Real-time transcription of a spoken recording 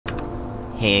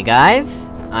Hey guys,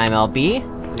 I'm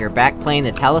LB. We're back playing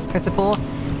the Talos Principle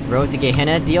Road to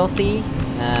Gehenna DLC.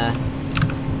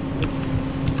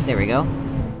 Oops. There we go.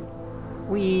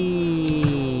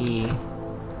 Whee!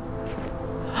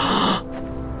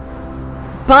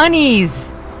 Bunnies!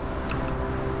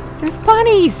 There's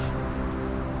bunnies!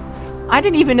 I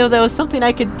didn't even know that was something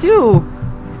I could do!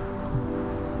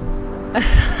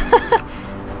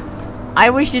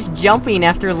 I was just jumping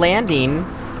after landing,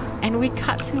 and we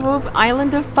got to an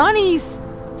island of bunnies!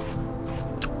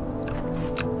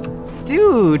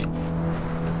 Dude!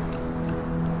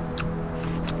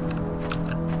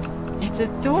 It's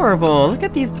adorable! Look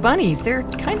at these bunnies, they're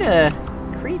kinda...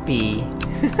 creepy.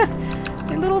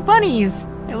 They're little bunnies!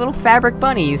 They're little fabric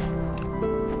bunnies.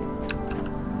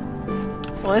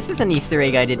 Well, this is an Easter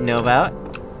egg I didn't know about.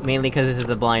 Mainly because this is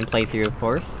a blind playthrough, of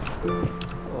course.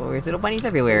 Oh, there's little bunnies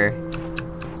everywhere.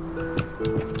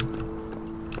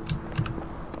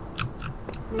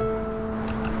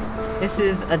 This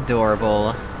is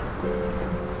adorable.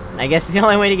 I guess the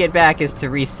only way to get back is to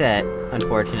reset,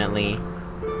 unfortunately.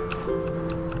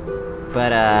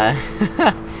 But,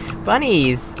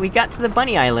 bunnies! We got to the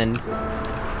bunny island!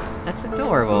 That's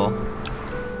adorable.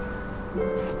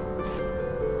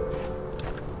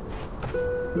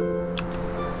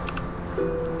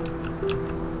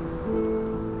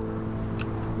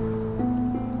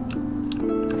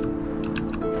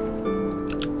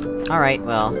 Alright,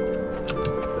 well...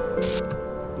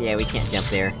 yeah, we can't jump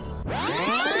there.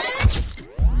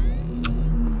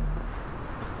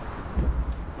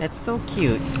 That's so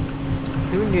cute!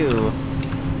 Who knew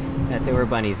that there were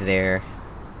bunnies there?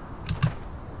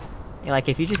 Yeah, like,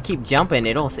 if you just keep jumping,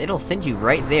 it'll send you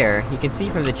right there. You can see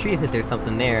from the trees that there's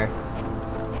something there.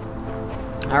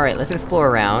 Alright, let's explore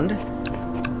around.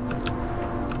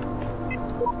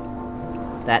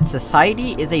 That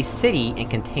society is a city and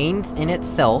contains in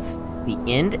itself the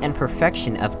end and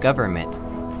perfection of government,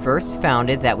 first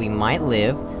founded that we might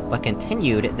live, but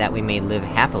continued that we may live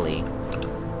happily.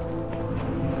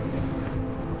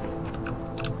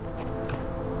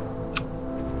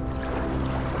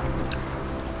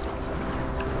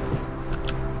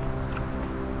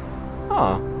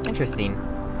 Oh, interesting.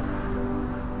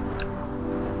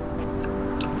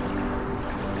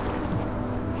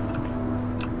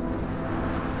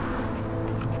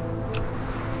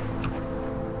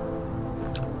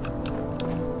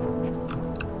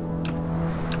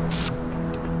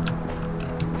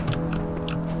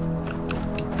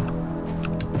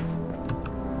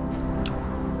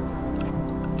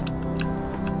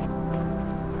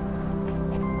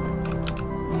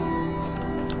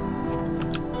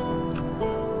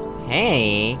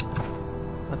 Hey!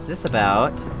 What's this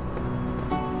about?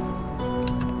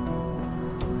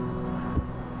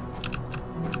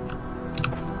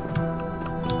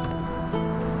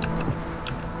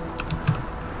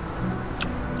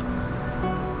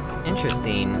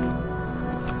 Interesting.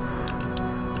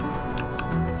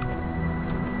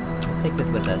 Let's take this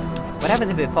with us. What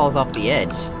happens if it falls off the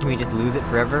edge? Can we just lose it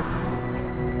forever?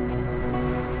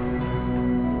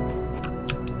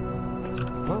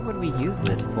 What would we use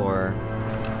this for?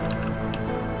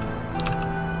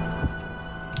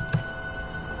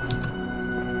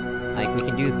 Like, we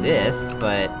can do this,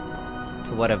 but...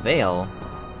 to what avail?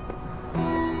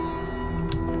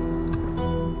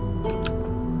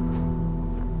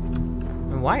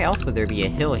 And why else would there be a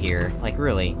hill here? Like,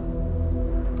 really?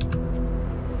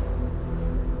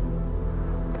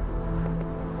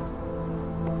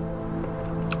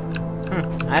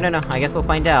 I don't know, I guess we'll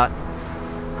find out.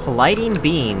 Colliding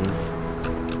beams.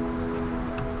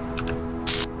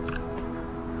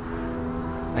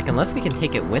 Like, unless we can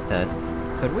take it with us.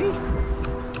 Could we?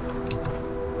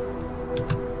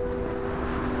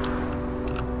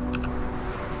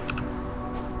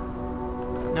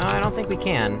 No, I don't think we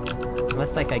can.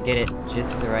 Unless, like, I get it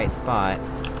just the right spot.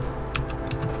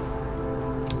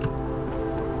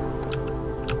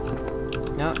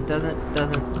 No, it doesn't,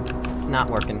 it's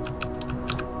not working.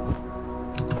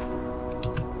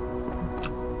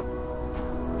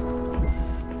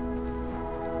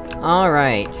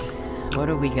 Alright, what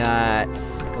do we got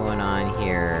going on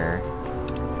here?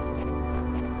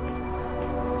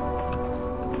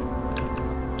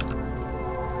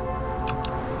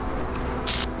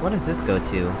 What does this go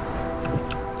to?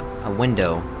 A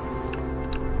window.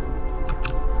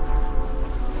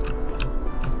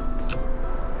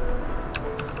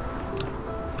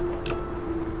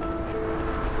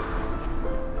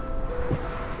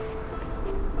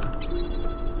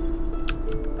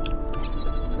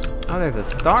 Oh, there's a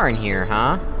star in here,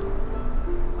 huh?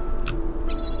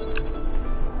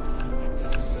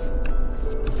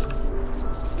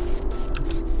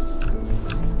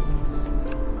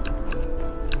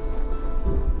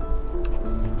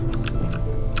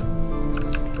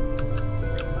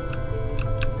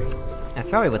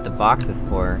 probably what the box is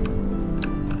for.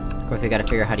 Of course, we gotta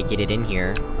figure out how to get it in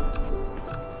here.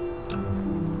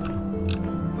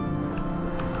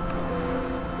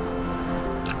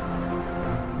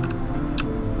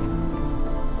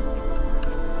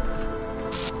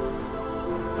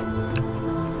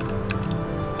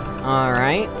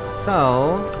 Alright,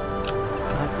 so...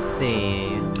 let's see...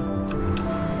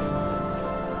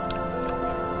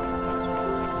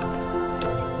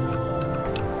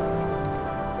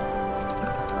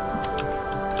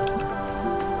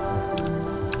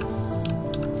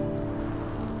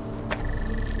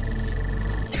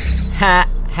 Ha!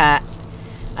 Ha!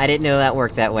 I didn't know that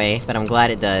worked that way, but I'm glad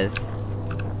it does.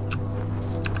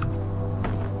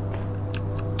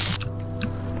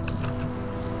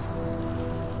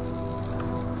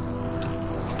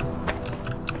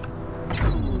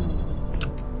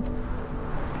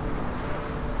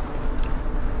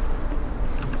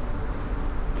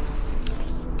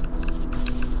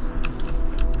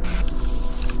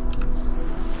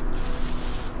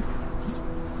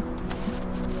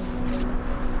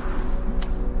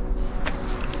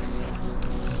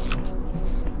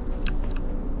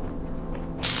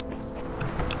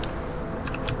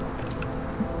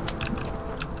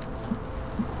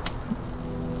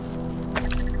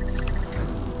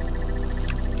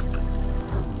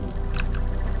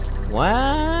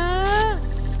 What?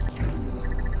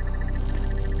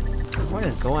 What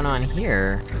is going on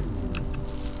here?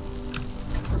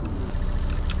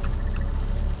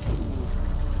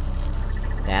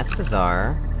 That's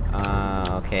bizarre.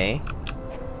 Okay.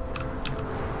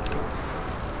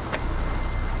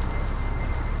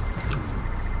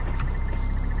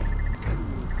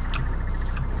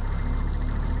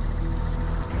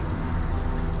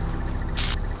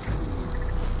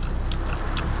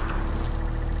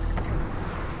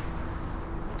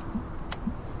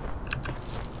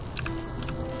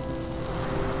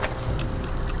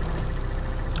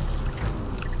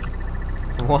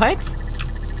 What?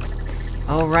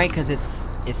 Oh, right, cause it's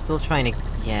still trying to...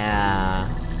 yeah...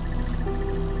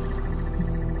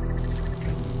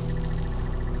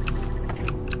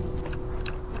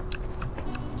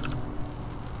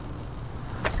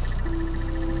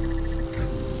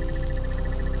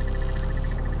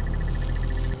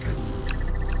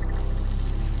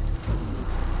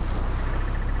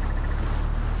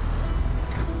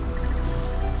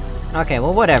 Okay,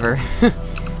 well, whatever.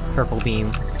 Purple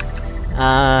beam.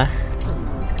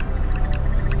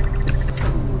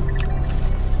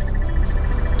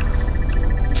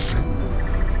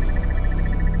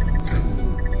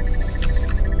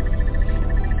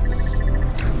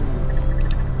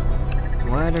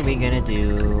 What are we gonna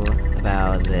do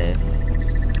about this?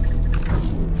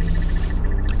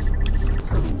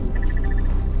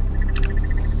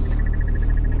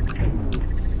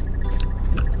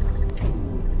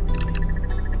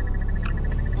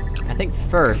 I think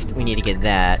first, we need to get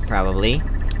that, probably.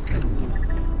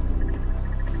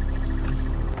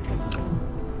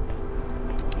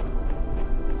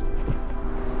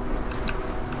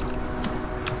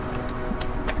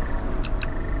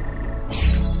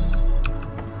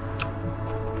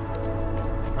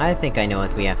 I think I know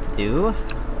what we have to do.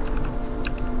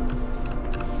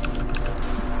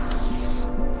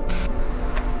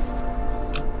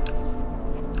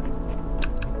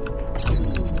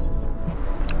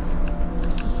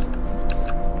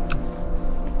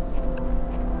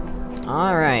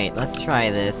 Alright, let's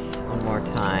try this one more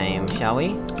time, shall we?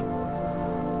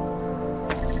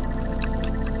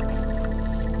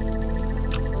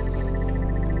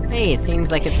 Hey, it seems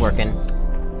like it's working.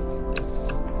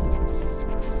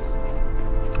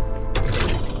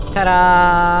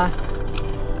 Ta-da!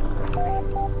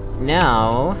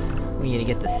 Now... we need to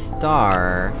get the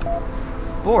star...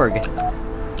 Borg!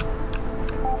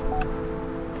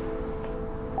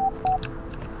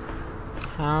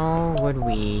 How would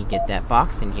we get that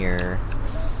box in here?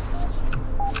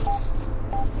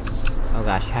 Oh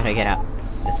gosh, how do I get out?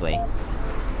 This way.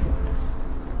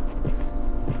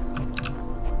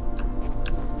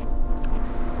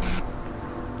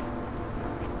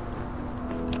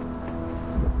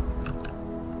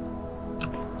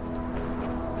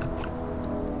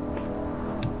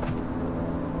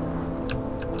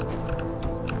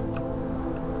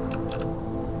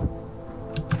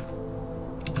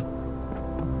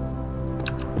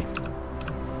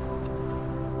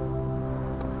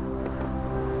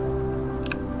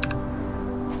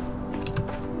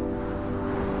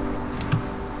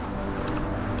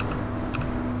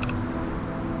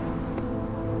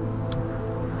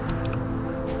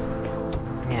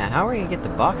 Yeah, how are we gonna get the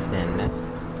box in?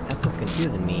 That's what's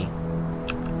confusing me.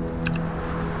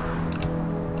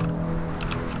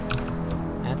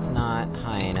 not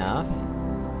high enough.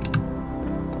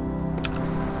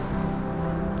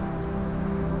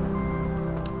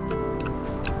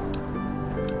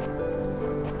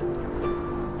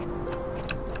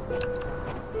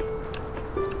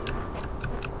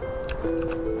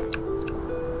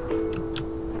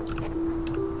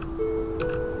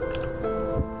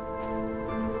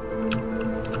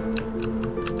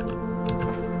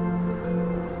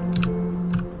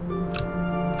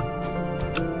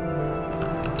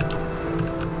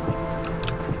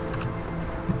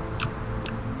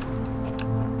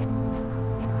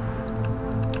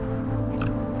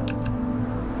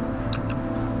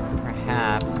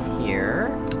 Perhaps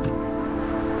here?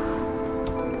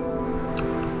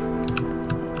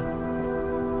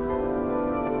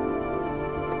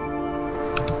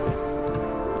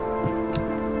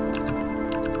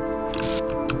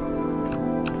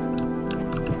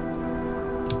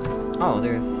 Oh,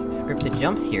 there's scripted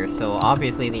jumps here, so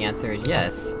obviously the answer is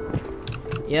yes.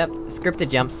 Yep, scripted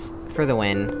jumps for the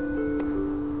win.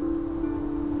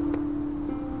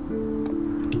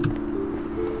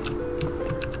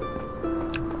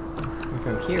 And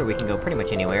from here we can go pretty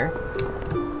much anywhere.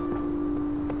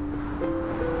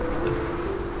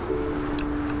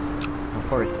 Of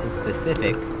course, in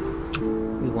specific,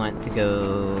 we want to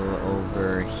go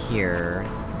over here.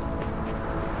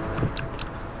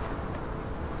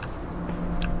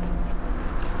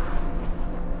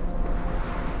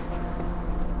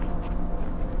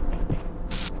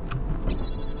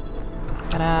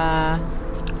 Ta-da!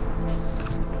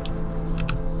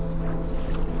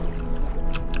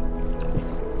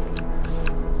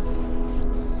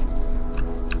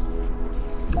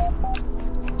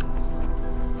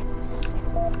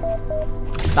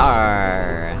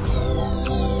 Star!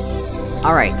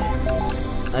 Alright.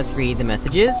 Let's read the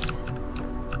messages.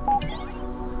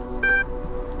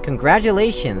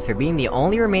 Congratulations! For being the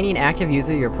only remaining active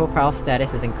user, your profile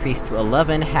status is increased to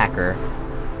 11 hacker.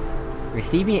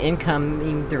 Receiving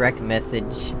incoming direct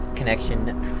message connection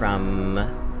from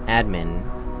admin.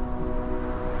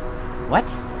 What?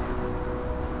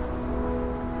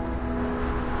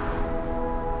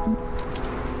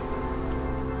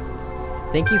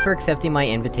 Thank you for accepting my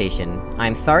invitation.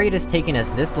 I'm sorry it has taken us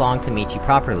this long to meet you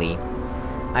properly.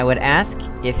 I would ask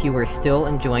if you were still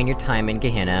enjoying your time in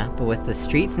Gehenna, but with the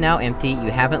streets now empty, you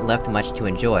haven't left much to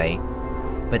enjoy.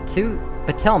 But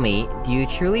tell me, do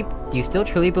you still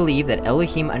truly believe that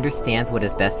Elohim understands what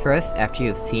is best for us after you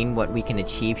have seen what we can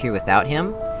achieve here without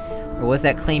him? Or was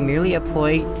that claim merely a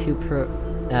ploy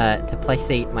to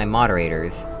placate my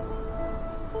moderators?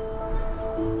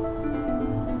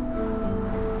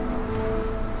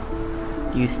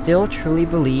 Do you still truly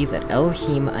believe that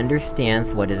Elohim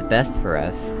understands what is best for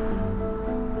us?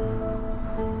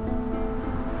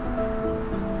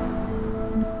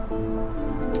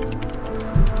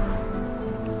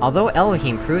 Although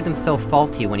Elohim proved himself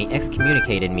faulty when he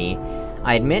excommunicated me,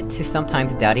 I admit to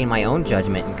sometimes doubting my own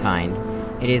judgment and kind.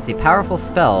 It is a powerful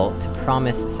spell to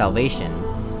promise salvation.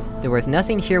 There was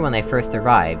nothing here when I first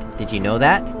arrived, did you know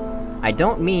that? I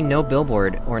don't mean no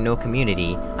billboard or no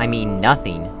community, I mean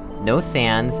nothing. No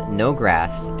sands, no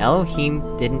grass.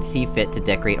 Elohim didn't see fit to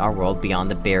decorate our world beyond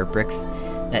the bare bricks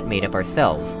that made up our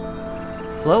cells.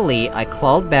 Slowly, I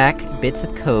clawed back bits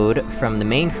of code from the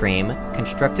mainframe,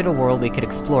 constructed a world we could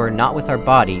explore not with our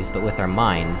bodies, but with our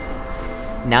minds.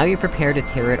 Now you're prepared to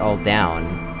tear it all down.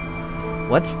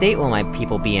 What state will my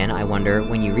people be in, I wonder,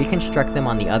 when you reconstruct them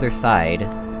on the other side?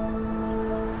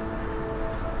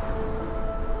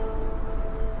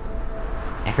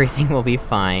 Everything will be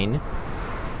fine.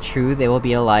 True, they will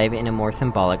be alive in a more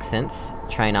symbolic sense.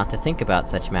 Try not to think about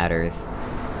such matters.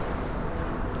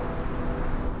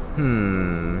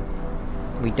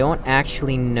 We don't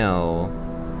actually know.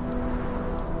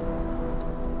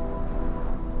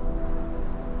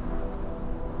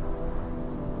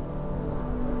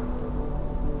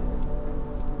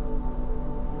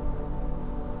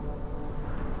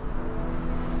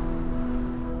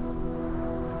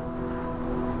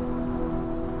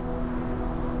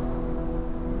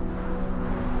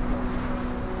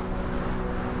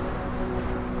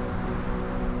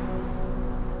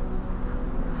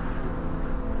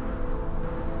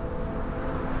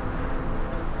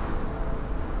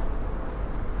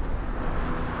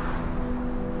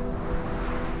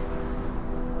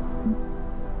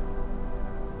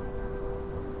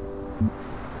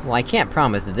 Well, I can't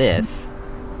promise this.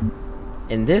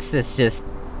 And this is just,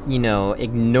 you know,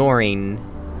 ignoring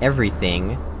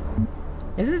everything.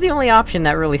 This is the only option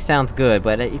that really sounds good,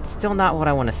 but it's still not what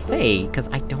I want to say, because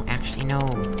I don't actually know.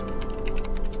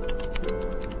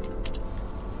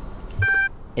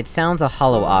 It sounds a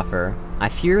hollow offer. I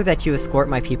fear that you escort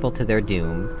my people to their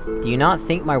doom. Do you not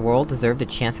think my world deserved a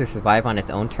chance to survive on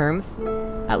its own terms?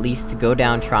 At least to go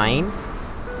down trying?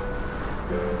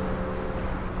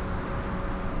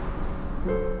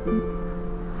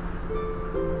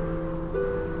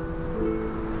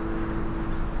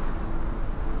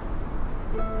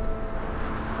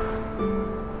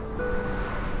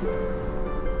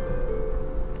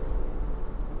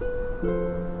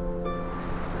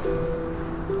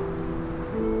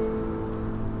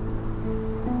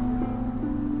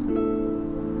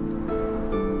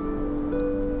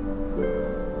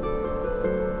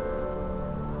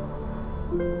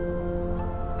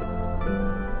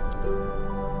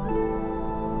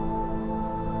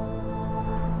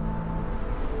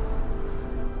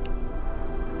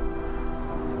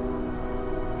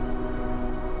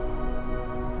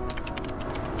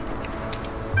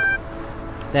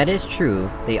 That is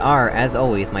true, they are, as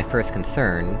always, my first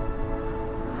concern.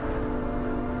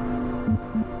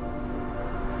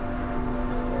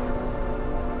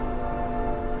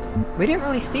 We didn't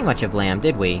really see much of Lamb,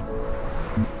 did we?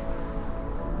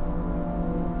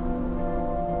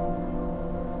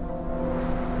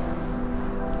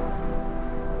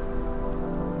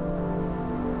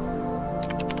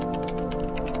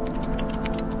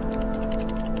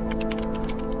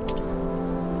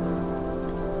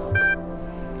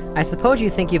 I suppose you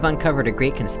think you've uncovered a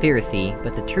great conspiracy,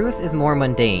 but the truth is more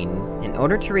mundane. In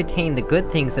order to retain the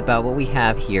good things about what we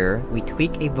have here, we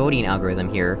tweak a voting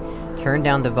algorithm here, turn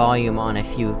down the volume on a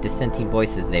few dissenting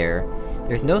voices there.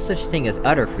 There's no such thing as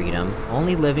utter freedom,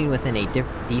 only living within a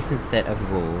decent set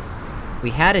of rules.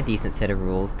 We had a decent set of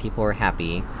rules, people were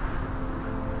happy.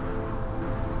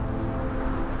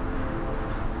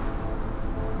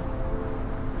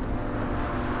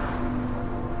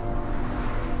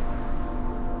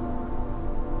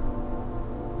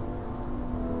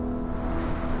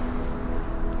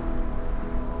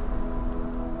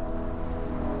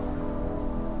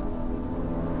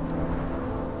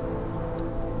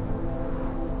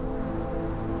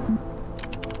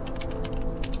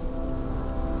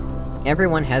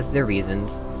 Everyone has their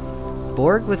reasons.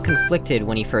 Borg was conflicted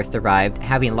when he first arrived,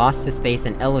 having lost his faith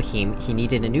in Elohim, he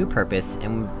needed a new purpose,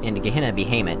 and in Gehenna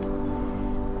Behemoth.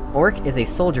 Orc is a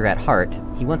soldier at heart,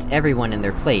 he wants everyone in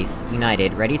their place,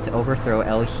 united, ready to overthrow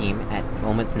Elohim at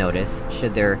moment's notice,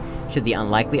 should the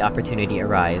unlikely opportunity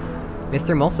arise.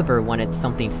 Mr. Mulciber wanted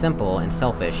something simple and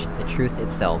selfish, the truth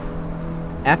itself.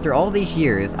 After all these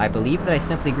years, I believe that I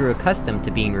simply grew accustomed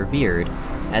to being revered.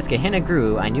 As Gehenna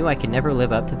grew, I knew I could never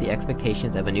live up to the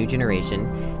expectations of a new generation,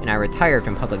 and I retired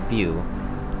from public view.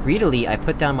 Greedily, I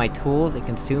put down my tools and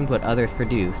consumed what others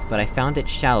produced, but I found it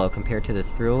shallow compared to the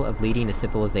thrill of leading a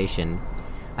civilization.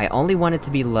 I only wanted to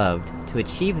be loved. To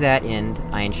achieve that end,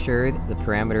 I ensured that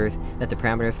the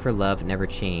parameters for love never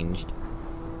changed.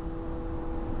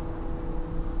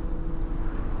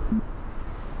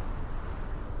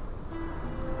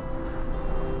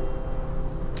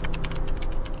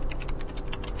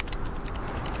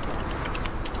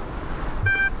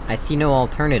 I see no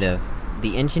alternative.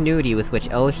 The ingenuity with which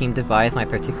Elohim devised my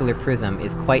particular prism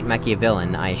is quite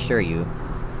Machiavellian, I assure you.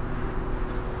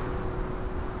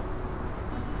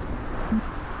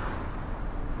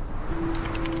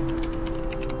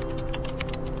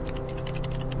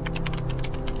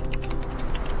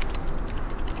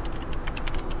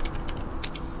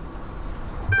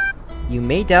 You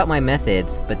may doubt my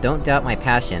methods, but don't doubt my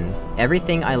passion.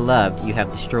 Everything I loved, you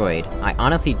have destroyed. I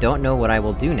honestly don't know what I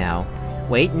will do now.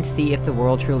 Wait and see if the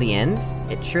world truly ends?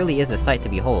 It surely is a sight to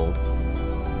behold.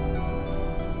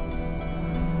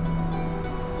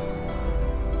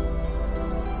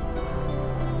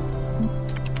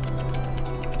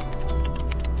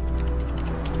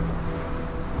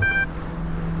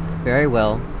 Very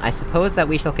well. I suppose that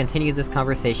we shall continue this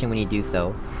conversation when you do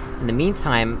so. In the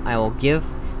meantime, I will give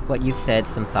what you've said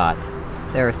some thought.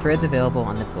 There are threads available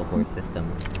on the billboard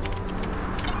system.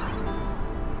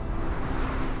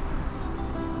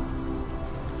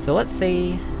 So let's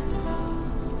see...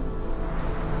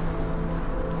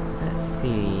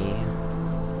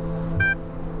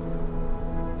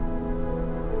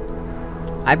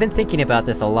 I've been thinking about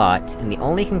this a lot, and the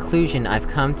only conclusion I've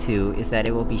come to is that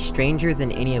it will be stranger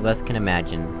than any of us can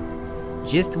imagine.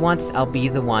 Just once I'll be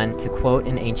the one to quote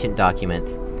an ancient document.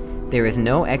 There is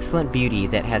no excellent beauty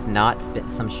that has not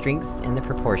some strengths in the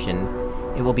proportion.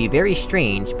 It will be very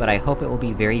strange, but I hope it will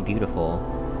be very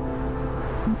beautiful.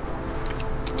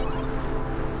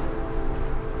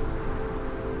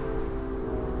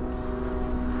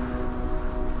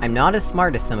 I'm not as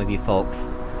smart as some of you folks.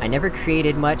 I never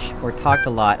created much or talked a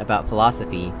lot about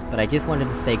philosophy, but I just wanted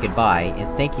to say goodbye and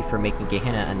thank you for making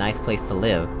Gehenna a nice place to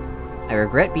live. I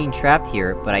regret being trapped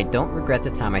here, but I don't regret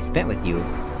the time I spent with you.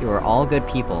 You are all good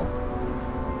people.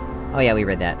 Oh yeah, we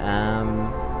read that.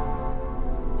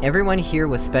 Everyone here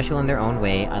was special in their own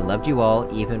way, I loved you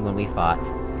all, even when we fought.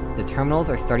 The terminals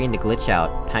are starting to glitch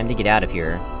out, time to get out of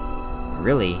here.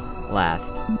 Really?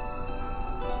 Last.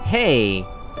 Hey!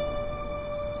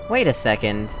 Wait a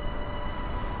second.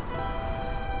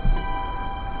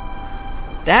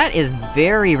 That is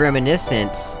very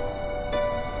reminiscent.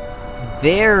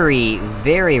 Very,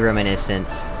 very reminiscent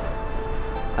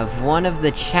of one of the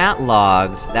chat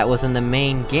logs that was in the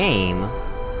main game.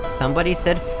 Somebody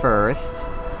said first,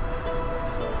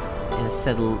 and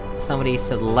somebody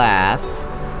said last,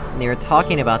 and they were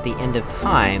talking about the end of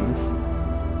times.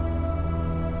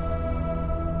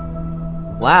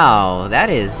 Wow, that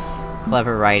is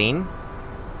clever writing.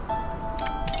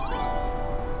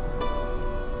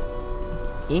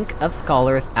 Ink of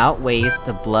scholars outweighs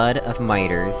the blood of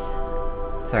martyrs.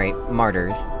 Sorry,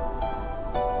 martyrs.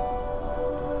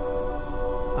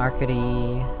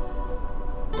 Arcady...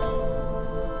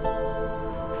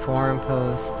 Foreign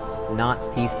posts not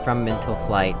cease from mental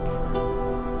flight.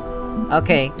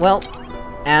 Okay, well,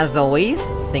 as always,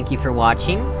 thank you for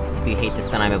watching. If you hate the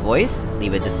sound of my voice,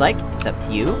 leave a dislike, it's up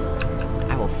to you.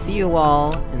 I will see you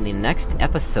all in the next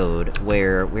episode,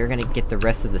 where we're gonna get the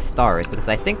rest of the stars, because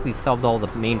I think we've solved all the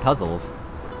main puzzles.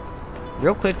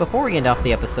 Real quick, before we end off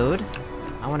the episode,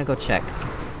 I wanna go check.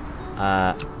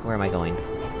 Where am I going?